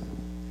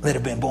 that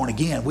have been born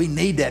again. We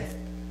need that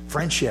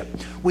friendship.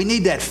 We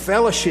need that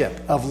fellowship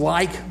of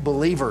like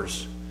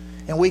believers.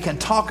 And we can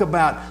talk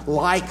about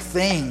like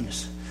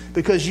things.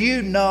 Because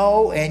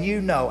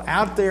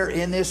out there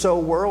in this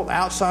old world,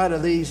 outside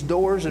of these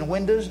doors and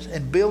windows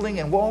and building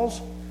and walls,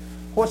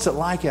 what's it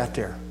like out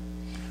there?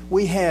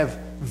 We have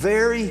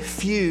very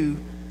few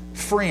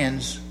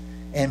friends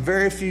and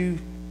very few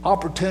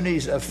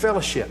opportunities of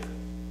fellowship,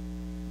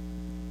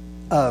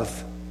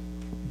 of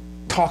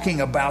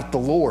talking about the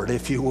Lord,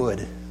 if you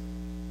would.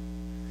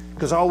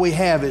 Because all we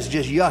have is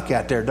just yuck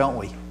out there, don't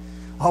we?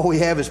 All we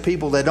have is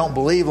people that don't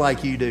believe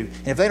like you do.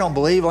 And if they don't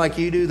believe like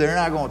you do, they're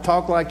not going to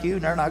talk like you,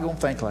 and they're not going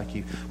to think like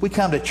you. We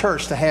come to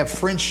church to have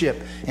friendship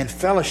and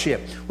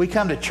fellowship. We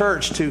come to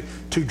church to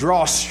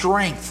draw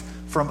strength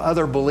from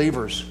other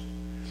believers.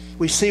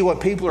 We see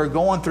what people are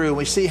going through, and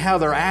we see how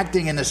they're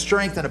acting and the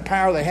strength and the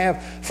power they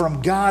have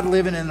from God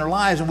living in their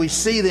lives. And we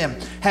see them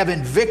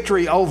having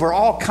victory over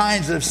all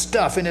kinds of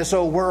stuff in this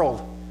old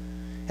world.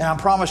 And I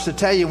promise to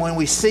tell you, when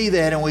we see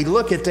that and we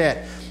look at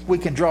that, we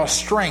can draw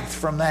strength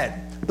from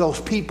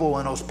those people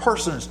and those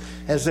persons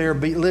as they're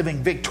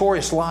living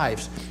victorious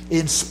lives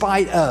in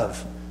spite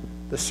of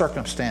the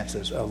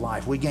circumstances of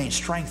life. We gain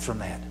strength from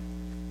that.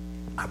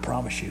 I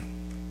promise you.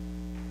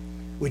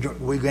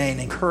 We gain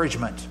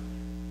encouragement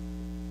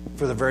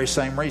for the very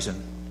same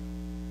reason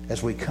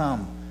as we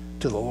come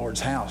to the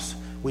Lord's house.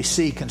 We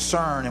see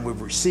concern, and we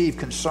receive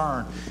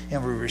concern,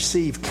 and we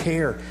receive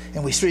care,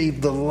 and we see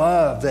the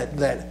love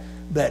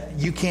that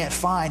you can't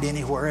find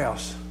anywhere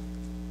else.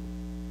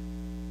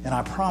 And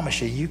I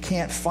promise you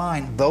can't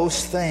find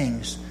those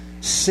things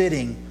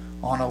sitting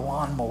on a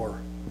lawnmower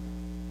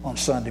on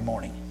Sunday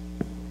morning.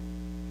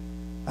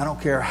 I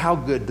don't care how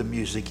good the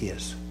music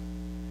is.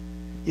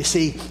 You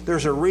see,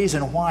 there's a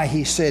reason why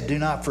he said, do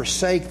not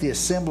forsake the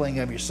assembling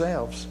of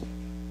yourselves.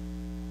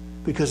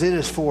 Because it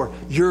is for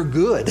your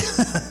good.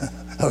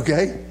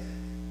 Okay?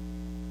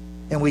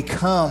 And we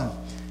come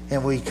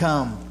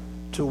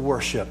to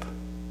worship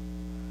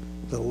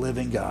the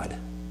living God.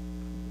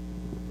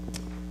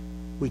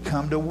 We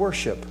come to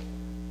worship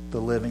the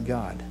living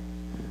God.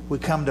 We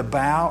come to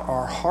bow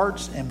our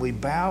hearts and we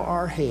bow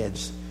our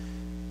heads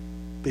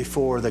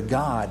before the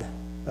God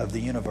of the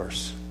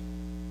universe.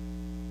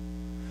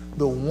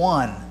 The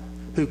one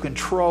who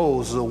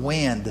controls the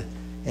wind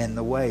and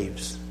the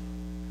waves.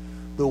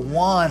 The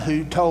one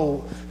who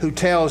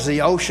tells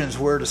the oceans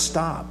where to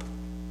stop.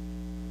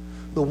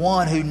 The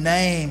one who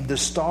named the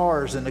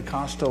stars in the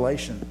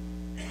constellation.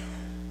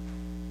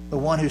 The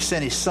one who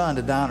sent his son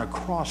to die on a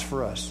cross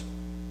for us.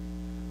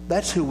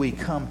 That's who we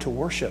come to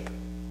worship.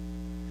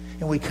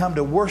 And we come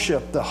to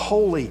worship the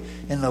holy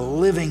and the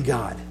living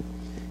God.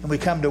 And we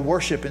come to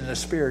worship in the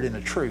spirit and the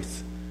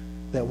truth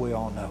that we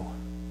all know.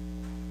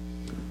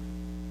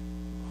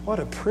 What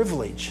a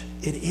privilege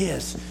it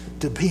is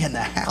to be in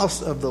the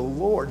house of the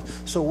Lord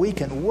so we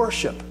can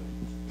worship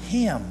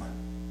Him,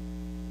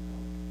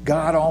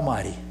 God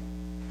Almighty.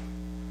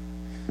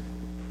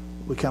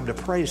 We come to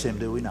praise Him,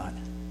 do we not?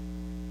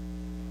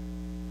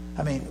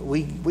 I mean,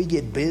 we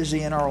get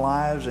busy in our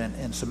lives,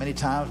 and so many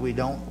times we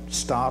don't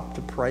stop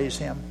to praise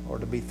Him or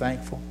to be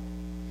thankful.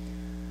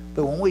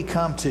 But when we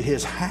come to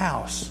His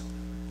house,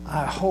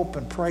 I hope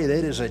and pray that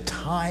it is a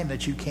time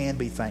that you can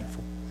be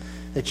thankful,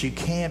 that you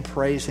can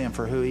praise Him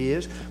for who He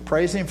is,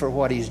 praise Him for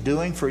what He's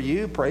doing for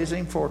you, praise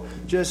Him for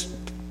just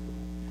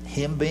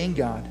Him being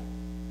God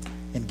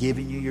and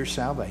giving you your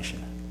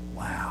salvation.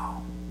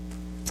 Wow.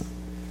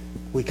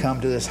 We come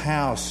to this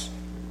house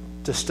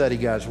to study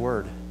God's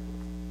Word,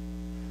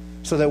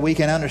 so that we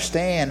can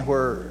understand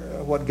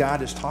what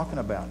God is talking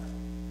about.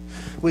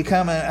 We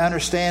come and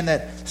understand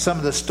that some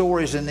of the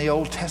stories in the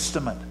Old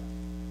Testament.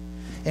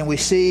 And we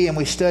see and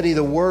we study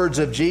the words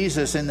of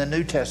Jesus in the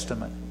New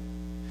Testament.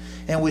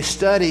 And we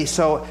study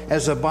so,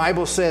 as the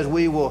Bible says,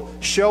 we will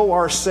show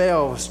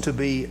ourselves to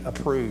be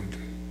approved.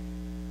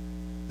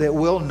 That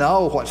we'll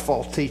know what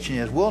false teaching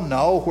is. We'll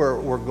know where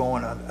we're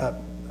going on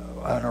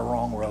a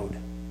wrong road.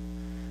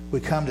 We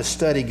come to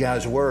study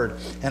God's Word.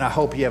 And I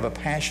hope you have a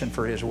passion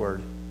for His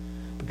Word.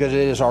 Because it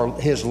is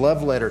His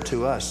love letter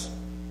to us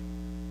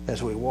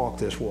as we walk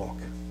this walk.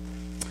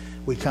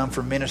 We come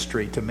for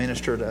ministry, to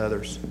minister to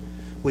others.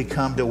 We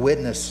come to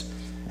witness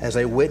as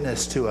a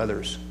witness to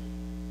others.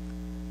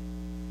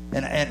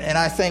 And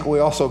I think we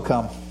also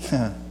come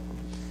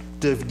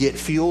to get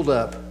fueled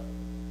up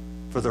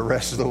for the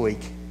rest of the week.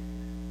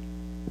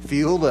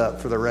 Fueled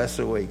up for the rest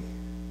of the week.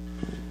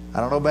 I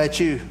don't know about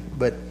you,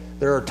 but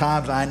there are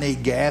times I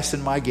need gas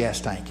in my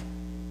gas tank.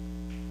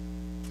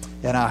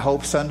 And I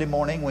hope Sunday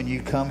morning when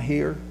you come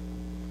here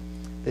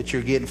that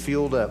you're getting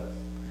fueled up,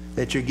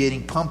 that you're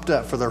getting pumped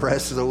up for the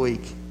rest of the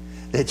week,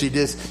 that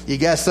you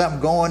got something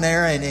going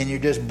there and you're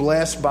just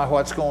blessed by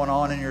what's going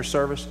on in your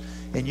service,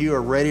 and you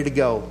are ready to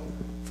go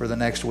for the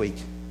next week.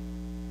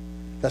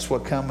 That's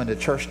what coming to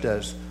church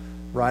does.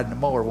 Riding a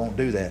mower won't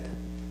do that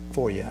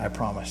for you, I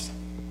promise.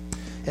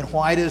 And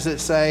why does it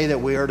say that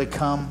we are to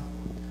come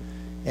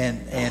and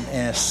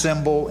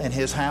assemble in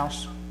His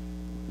house?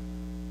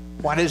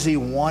 Why does He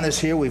want us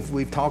here?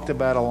 We've talked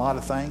about a lot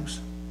of things.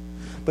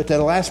 But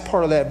the last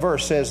part of that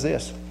verse says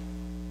this.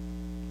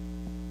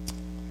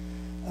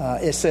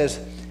 It says,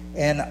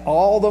 and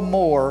all the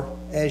more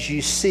as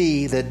you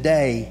see the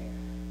day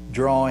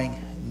drawing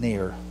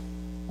near.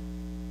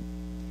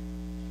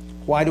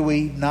 Why do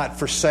we not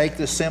forsake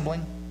the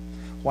assembling?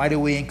 Why do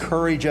we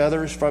encourage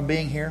others by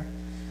being here?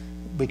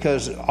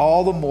 Because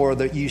all the more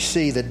that you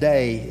see the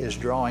day is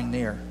drawing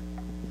near.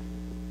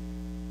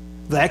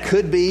 That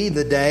could be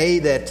the day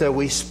that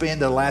we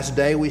spend, the last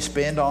day we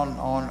spend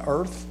on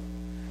earth,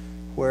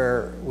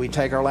 where we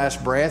take our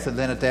last breath, and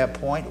then at that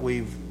point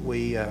we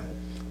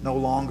no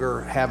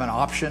longer have an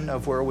option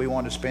of where we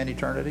want to spend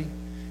eternity.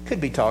 Could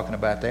be talking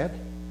about that.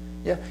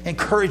 Yeah,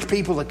 encourage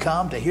people to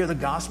come to hear the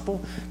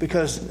gospel,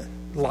 because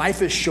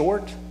life is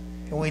short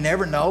and we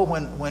never know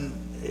when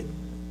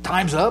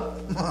time's up.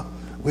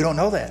 We don't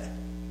know that.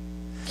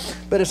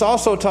 But it's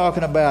also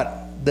talking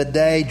about the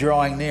day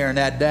drawing near, and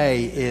that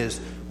day is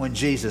when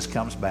Jesus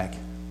comes back.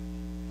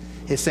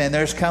 It's saying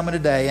there's coming a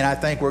day, and I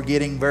think we're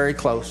getting very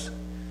close.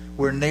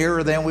 We're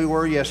nearer than we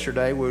were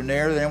yesterday. We're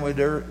nearer than we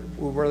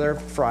were there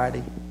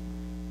Friday.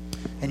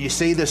 And you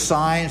see the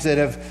signs that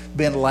have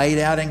been laid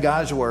out in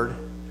God's Word.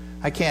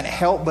 I can't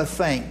help but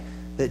think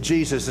that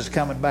Jesus is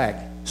coming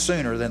back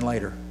sooner than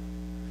later.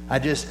 I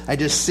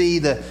just see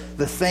the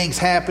things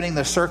happening,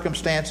 the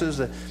circumstances,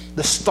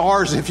 the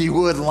stars, if you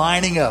would,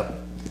 lining up.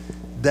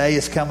 Day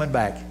is coming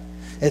back.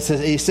 He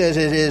says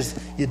it is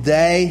the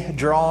day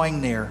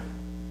drawing near.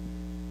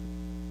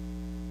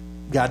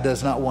 God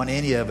does not want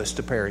any of us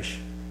to perish.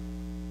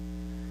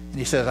 And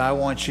He says, I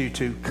want you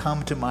to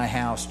come to my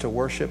house to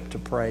worship, to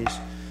praise,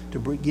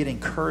 to get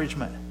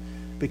encouragement,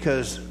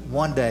 because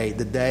one day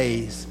the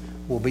days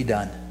will be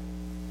done.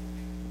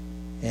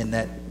 And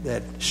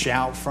that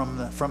shout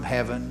from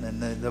heaven,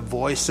 and the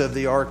voice of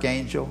the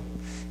archangel,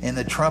 and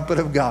the trumpet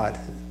of God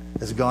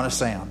is going to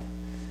sound.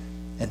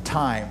 And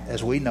time,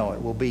 as we know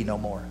it, will be no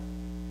more.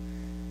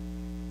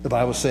 The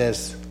Bible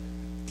says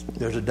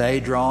there's a day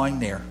drawing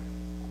near.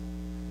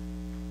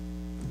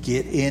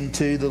 Get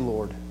into the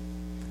Lord.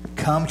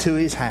 Come to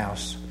His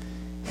house.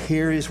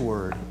 Hear His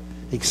word.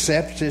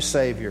 Accept His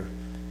Savior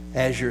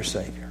as your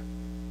Savior.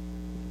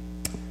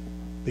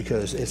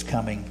 Because it's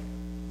coming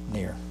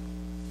near.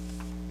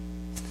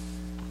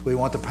 We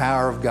want the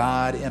power of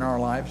God in our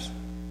lives.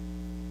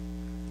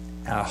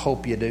 I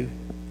hope you do.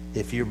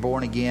 If you're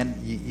born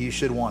again, you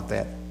should want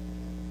that.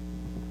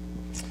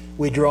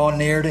 We draw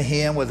near to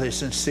Him with a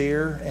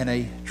sincere and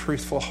a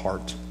truthful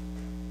heart.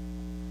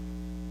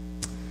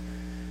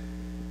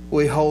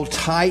 We hold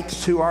tight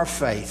to our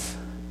faith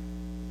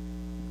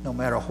no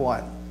matter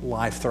what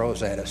life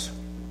throws at us.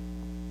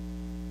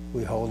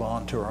 We hold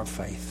on to our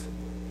faith.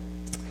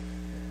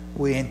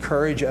 We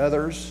encourage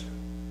others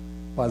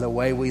by the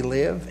way we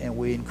live, and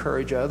we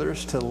encourage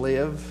others to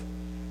live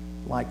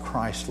like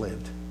Christ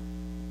lived.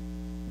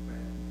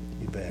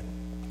 You bet.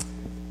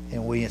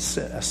 And we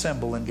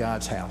assemble in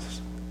God's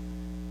house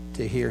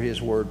to hear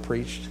His word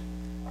preached,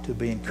 to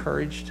be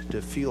encouraged,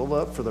 to fuel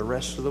up for the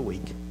rest of the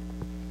week.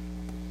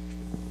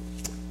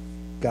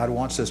 God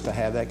wants us to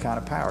have that kind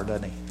of power,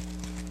 doesn't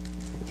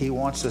He? He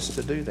wants us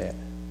to do that.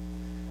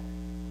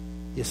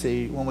 You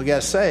see, when we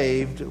got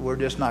saved, we're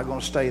just not going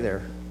to stay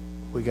there.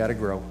 We got to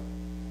grow.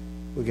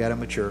 We got to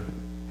mature.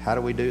 How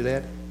do we do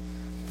that?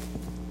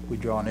 We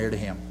draw near to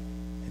Him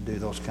and do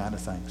those kind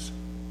of things.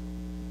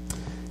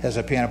 As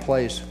the piano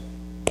plays,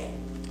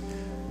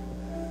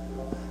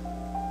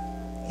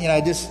 you know,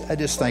 I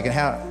just thinking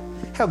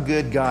how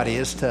good God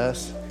is to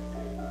us.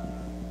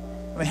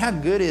 I mean, how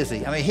good is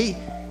He? I mean,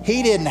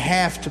 He didn't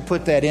have to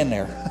put that in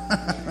there.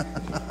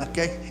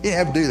 Okay? He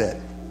didn't have to do that.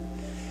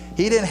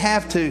 He didn't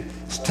have to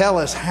tell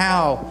us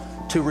how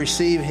to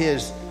receive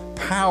His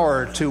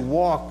power to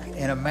walk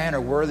in a manner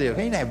worthy of.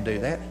 He didn't have to do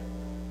that.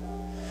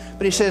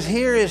 But He says,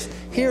 here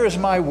is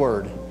my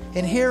word.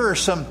 And here are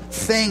some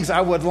things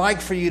I would like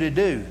for you to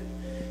do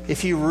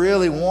if you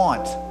really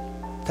want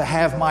to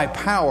have my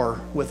power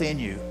within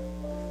you.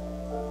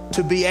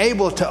 To be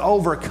able to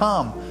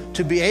overcome,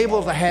 to be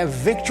able to have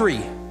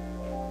victory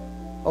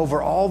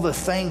over all the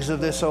things of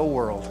this old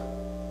world.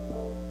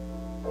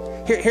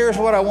 Here's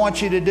what I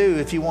want you to do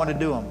if you want to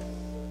do them.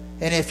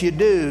 And if you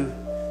do,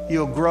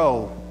 you'll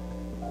grow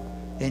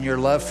in your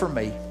love for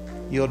me.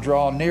 You'll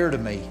draw near to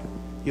me.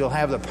 You'll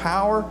have the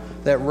power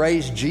that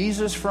raised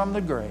Jesus from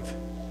the grave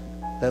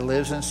that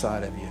lives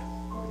inside of you.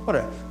 What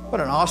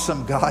an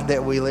awesome God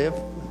that we live.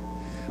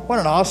 What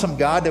an awesome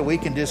God that we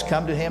can just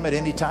come to Him at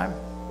any time.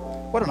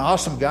 What an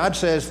awesome God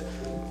says,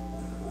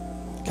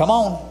 Come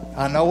on.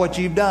 I know what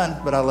you've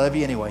done, but I love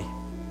you anyway.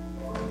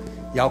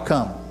 Y'all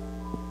come.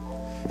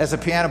 As the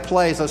piano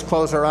plays, let's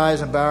close our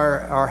eyes and bow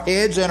our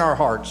heads and our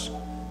hearts.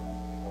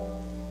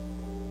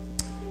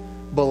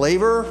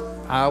 Believer,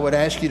 I would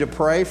ask you to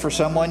pray for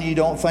someone you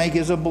don't think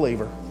is a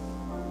believer.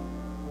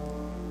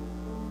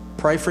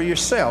 Pray for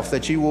yourself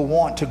that you will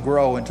want to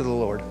grow into the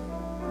Lord,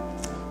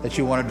 that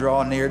you want to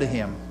draw near to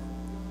Him.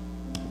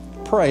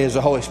 Pray as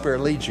the Holy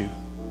Spirit leads you.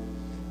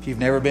 If you've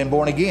never been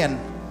born again,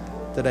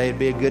 today would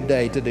be a good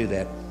day to do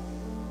that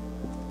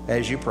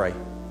as you pray.